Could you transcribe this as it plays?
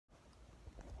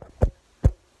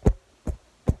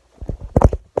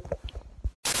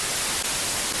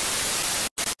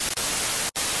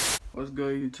What's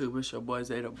good, YouTube? It's your boy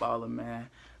Zaydaballer, man.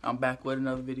 I'm back with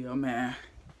another video, man.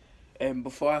 And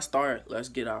before I start, let's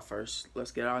get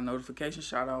our notification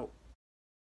shout out.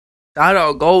 Shout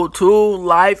out go to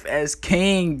Life as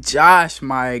King Josh,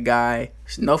 my guy.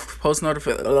 Post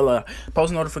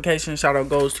notification shout out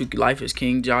goes to Life as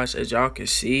King Josh. As y'all can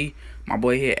see, my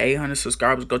boy hit 800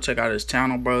 subscribers. Go check out his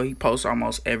channel, bro. He posts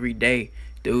almost every day.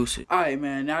 Deuce. Alright,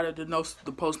 man. Now that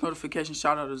the post notification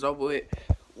shout out is over with,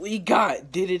 we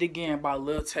got Did It Again by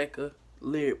Lil Tecca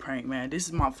lyric prank, man. This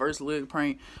is my first lyric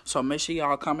prank, so make sure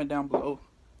y'all comment down below.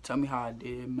 Tell me how I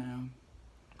did, man.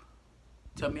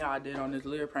 Tell me how I did on this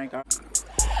lyric prank.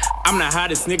 I'm the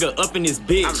hottest nigga up in this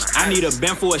bitch. I need a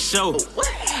band for a show.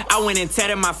 I went and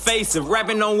tatted my face. If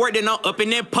rapping don't work, then I'm up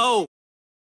in that pole.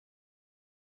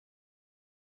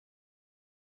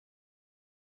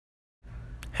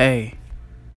 Hey.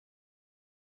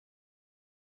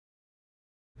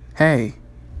 Hey.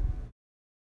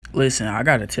 Listen, I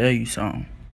gotta tell you something.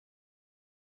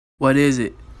 What is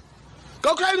it?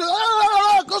 Go crazy!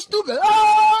 Go stupid!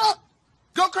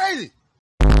 Go crazy!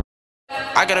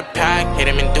 I got a pack, hit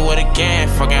him and do it again.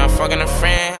 I'm fucking a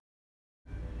friend.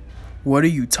 What are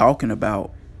you talking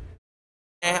about?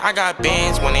 I got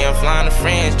bands when I'm flying to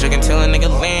friends, drinking till a nigga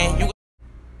land.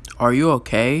 Are you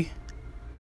okay?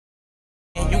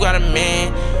 You got a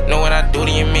man, know what I do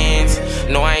to your mans.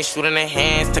 No, I ain't shooting the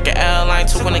hands. Took an L, I ain't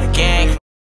took a gang.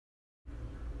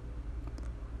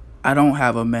 I don't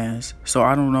have a mask, so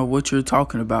I don't know what you're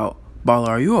talking about. Baller,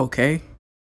 are you okay?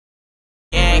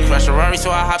 Gang, crush a Rari, so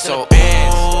I hop so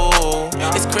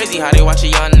it's crazy how they watch a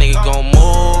young nigga go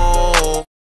move.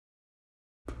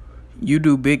 You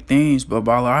do big things, but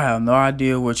Baller, I have no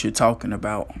idea what you're talking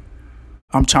about.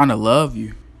 I'm trying to love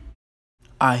you.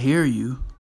 I hear you.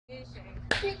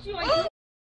 I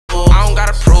don't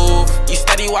gotta prove. You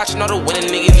steady watching all the winning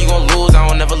niggas, you gon' lose. I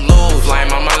don't never lose.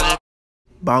 Like my mother.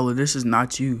 Baller, this is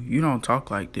not you. You don't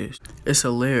talk like this. It's a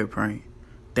lyric prank.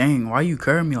 Dang, why you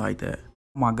curve me like that?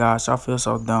 Oh my gosh, I feel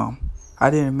so dumb.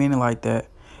 I didn't mean it like that.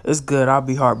 It's good. I'll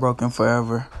be heartbroken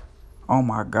forever. Oh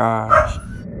my gosh.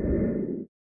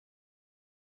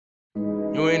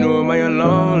 You ain't know about your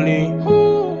lonely.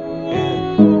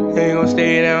 Yeah. They ain't gon'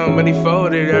 stay down, but he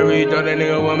folded. I really thought that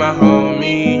nigga was my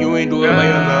homie. You ain't do it by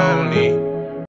your lonely.